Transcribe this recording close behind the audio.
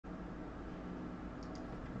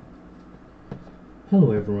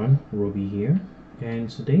Hello everyone, Roby here, and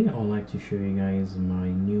today I'd like to show you guys my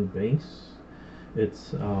new base.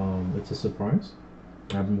 It's a surprise.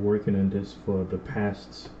 I've been working on this for the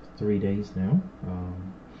past 3 days now.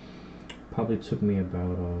 Probably took me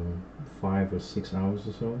about 5 or 6 hours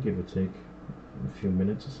or so, give or take a few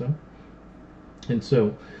minutes or so. And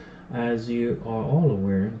so, as you are all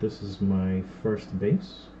aware, this is my first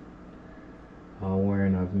base,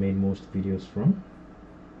 wherein I've made most videos from.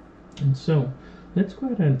 And so, let's go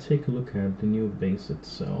ahead and take a look at the new base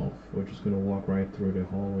itself. We're just going to walk right through the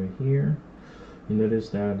hallway here. You notice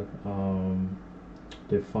that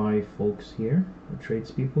the 5 folks here, the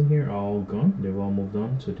tradespeople here, are all gone. They've all moved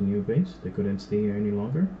on to the new base. They couldn't stay here any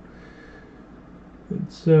longer.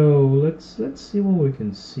 And so let's see what we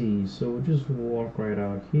can see. So we'll just walk right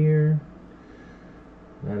out here.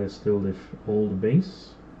 That is still the old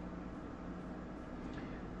base.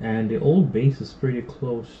 And the old base is pretty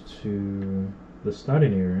close to the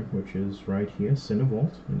starting area, which is right here, Center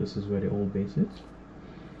Vault, and this is where the old base is.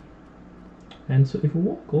 And so if we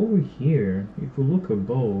walk over here, if we look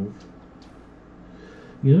above,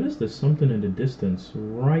 you notice there's something in the distance,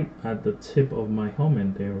 right at the tip of my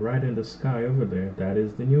helmet there, right in the sky over there. That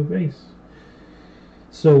is the new base.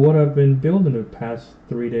 So what I've been building the past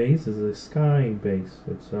 3 days is a sky base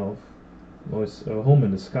itself, or it's a home in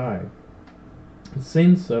the sky.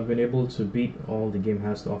 Since I've been able to beat all the game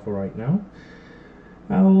has to offer right now,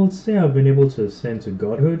 I will say I've been able to ascend to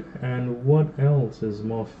godhood, and what else is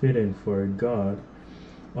more fitting for a god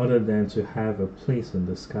other than to have a place in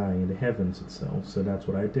the sky, in the heavens itself. So that's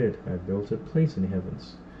what I did. I built a place in the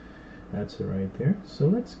heavens. That's it right there. So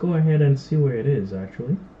let's go ahead and see where it is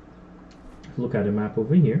actually. Look at the map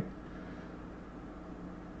over here.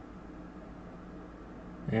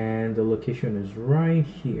 And the location is right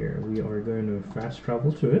here. We are going to fast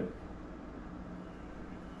travel to it.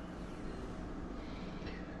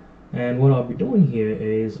 And what I'll be doing here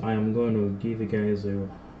is I am going to give you guys a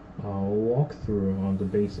walkthrough on the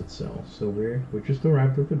base itself. So we're just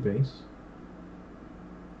arrived at the base,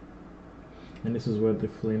 and this is where the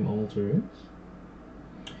flame altar is.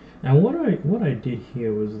 And what I did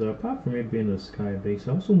here was that apart from it being a sky base,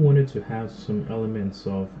 I also wanted to have some elements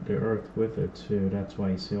of the earth with it too. That's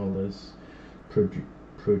why you see all this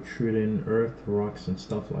protruding earth, rocks, and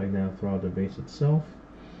stuff like that throughout the base itself.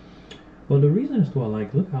 But the reason is to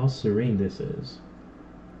look how serene this is.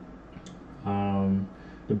 The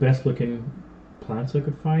best looking plants I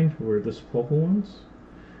could find were the purple ones,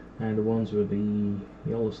 and the ones with the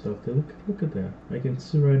yellow stuff. They look at that. I can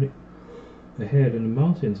see right ahead in the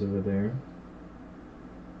mountains over there.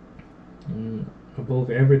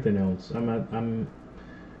 Above everything else, I'm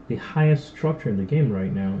the highest structure in the game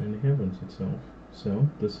right now in the heavens itself. So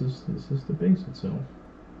this is the base itself.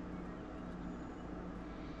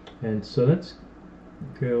 And so let's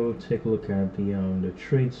go take a look at the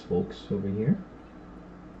trades folks over here.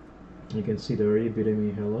 You can see they're already bidding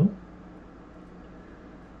me hello.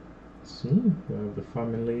 Let's see, we have the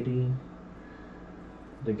farming lady,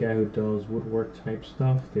 the guy who does woodwork type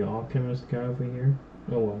stuff, the alchemist guy over here.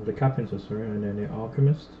 Oh well, the carpenter, sorry, and then the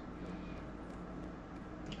alchemist.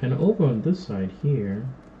 And over on this side here,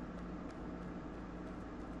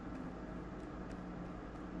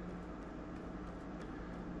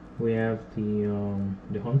 we have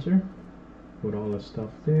the hunter with all the stuff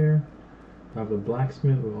there. I have the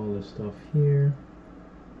blacksmith with all the stuff here.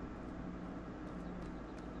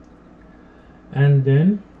 And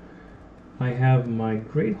then I have my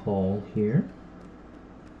great hall here,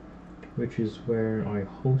 which is where I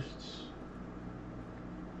host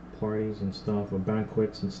parties and stuff, or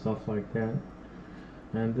banquets and stuff like that.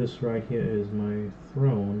 And this right here is my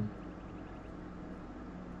throne.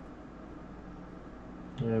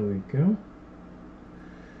 There we go.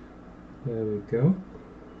 There we go.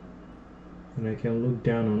 And I can look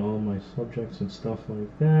down on all my subjects and stuff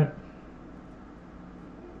like that.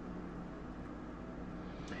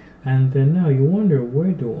 And then now you wonder,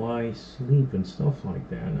 where do I sleep and stuff like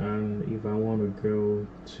that? And if I want to go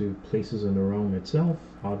to places in the realm itself,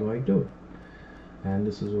 how do I do it? And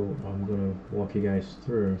this is what I'm going to walk you guys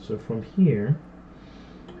through. So from here,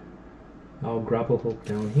 I'll grapple hook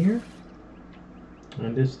down here.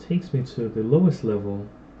 And this takes me to the lowest level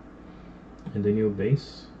in the new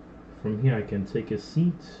base. From here I can take a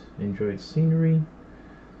seat, enjoy the scenery,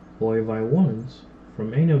 or if I want,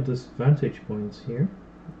 from any of these vantage points here,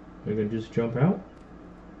 I can just jump out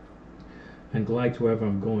and glide to wherever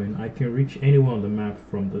I'm going. I can reach anywhere on the map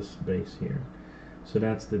from this base here. So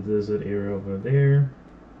that's the desert area over there.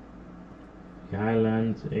 The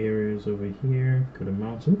highland areas over here. Look at the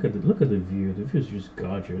mountains. Look at the view. The view is just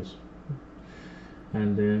gorgeous.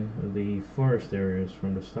 And then the forest areas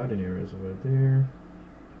from the starting areas over there.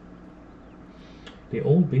 The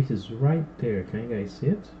old base is right there. Can you guys see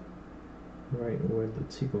it? Right where the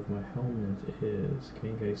tip of my helmet is. Can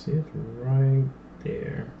you guys see it? Right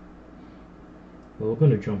there. Well, we're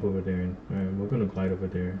gonna jump over there and we're gonna glide over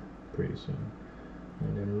there pretty soon.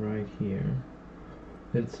 And then right here.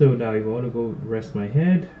 And so now if I want to go rest my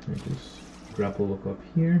head, I just grapple look up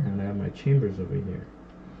here, and I have my chambers over here.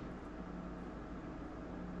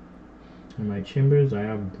 In my chambers, I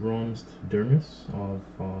have bronzed dermis of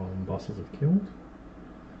bosses I've killed.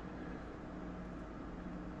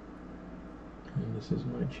 And this is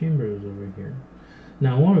my chambers over here.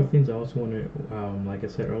 Now, one of the things I also wanted, like I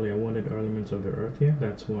said earlier, I wanted elements of the earth here.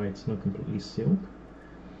 That's why it's not completely sealed.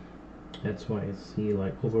 That's why I see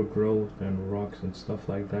like overgrowth and rocks and stuff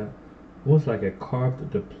like that. It was like I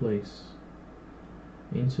carved the place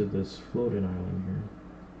into this floating island here.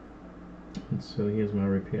 And so here's my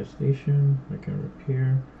repair station. I can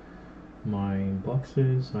repair my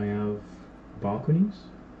boxes. I have balconies.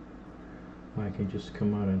 I can just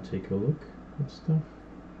come out and take a look at stuff.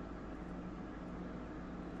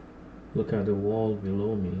 Look at the wall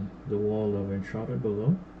below me, the wall of Enshrouded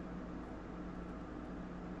below.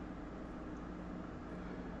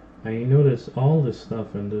 And you notice all this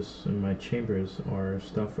stuff in my chambers are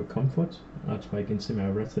stuff for comfort. That's why you can see my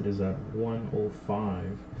rested is at 105.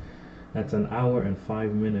 That's an hour and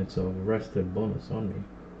 5 minutes of rested bonus on me.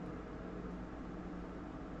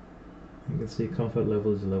 You can see comfort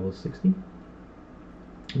level is level 60.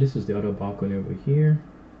 This is the other balcony over here.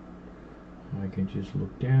 I can just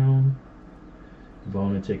look down. If I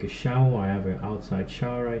want to take a shower, I have an outside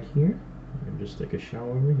shower right here. I can just take a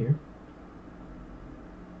shower over here.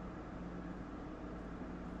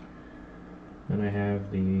 And I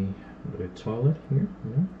have the toilet here,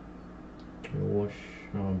 a wash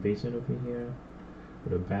basin over here,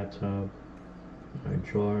 with a bathtub, my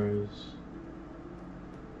drawers.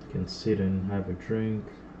 I can sit and have a drink.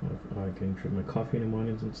 I can drink my coffee in the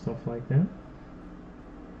mornings and stuff like that.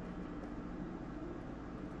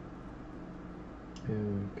 There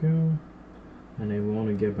we go. And then we want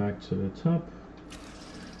to get back to the top.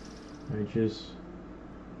 I just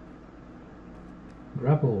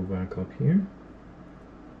grapple back up here.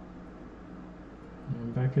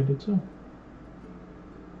 And back at the top.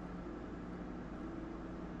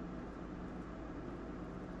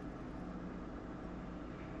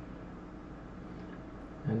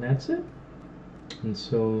 And that's it. And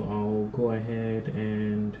so I'll go ahead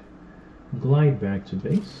and glide back to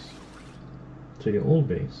base, to the old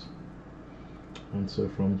base. And so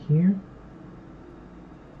from here,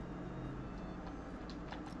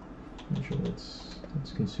 actually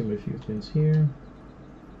let's consume a few things here.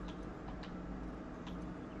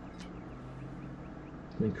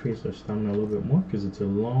 Increase our stamina a little bit more because it's a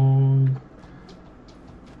long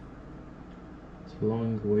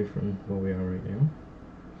way from where we are right now.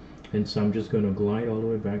 And so I'm just going to glide all the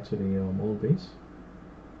way back to the old base.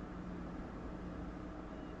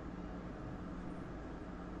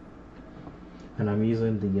 And I'm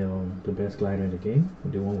using the best glider in the game,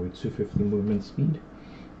 the one with 250 movement speed.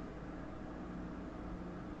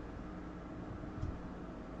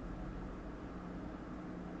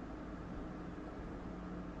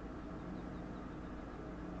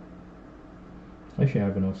 I should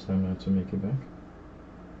have enough stamina to make it back.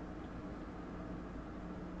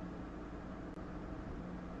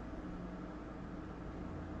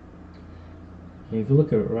 And if you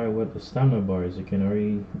look at right where the stamina bar is, you can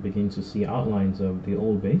already begin to see outlines of the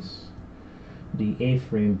old base. The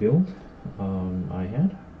A-frame build I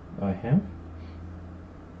have.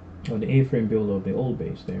 Or the A-frame build of the old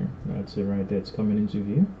base there. That's it right there, it's coming into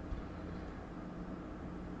view.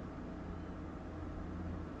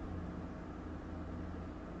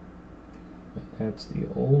 That's the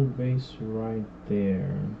old base right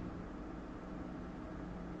there.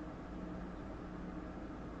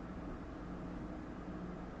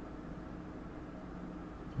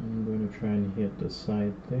 I'm going to try and hit the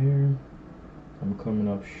side there. I'm coming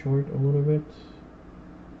up short a little bit.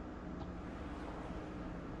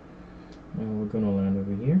 And we're going to land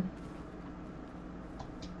over here.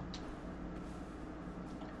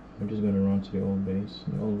 I'm just going to run to the old base.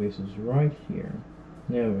 The old base is right here.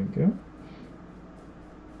 There we go.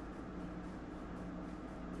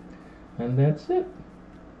 And that's it.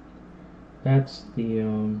 That's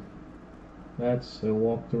the that's a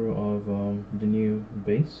walkthrough of the new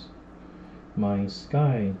base, my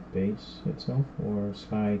sky base itself, or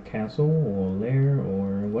sky castle, or lair,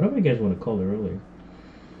 or whatever you guys want to call it. Really,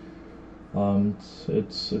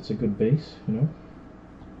 it's a good base, you know.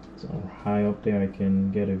 high up there, I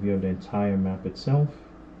can get a view of the entire map itself,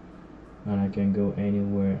 and I can go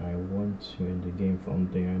anywhere I want to in the game from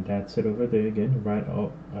there. And that's it over there again, right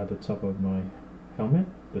up at the top of my helmet,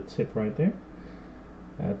 the tip right there.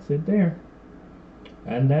 That's it there,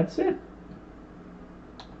 and that's it.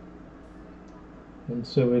 And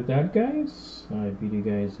so with that, guys, I bid you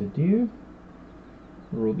guys adieu.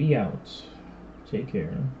 Ruby out. Take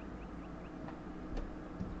care.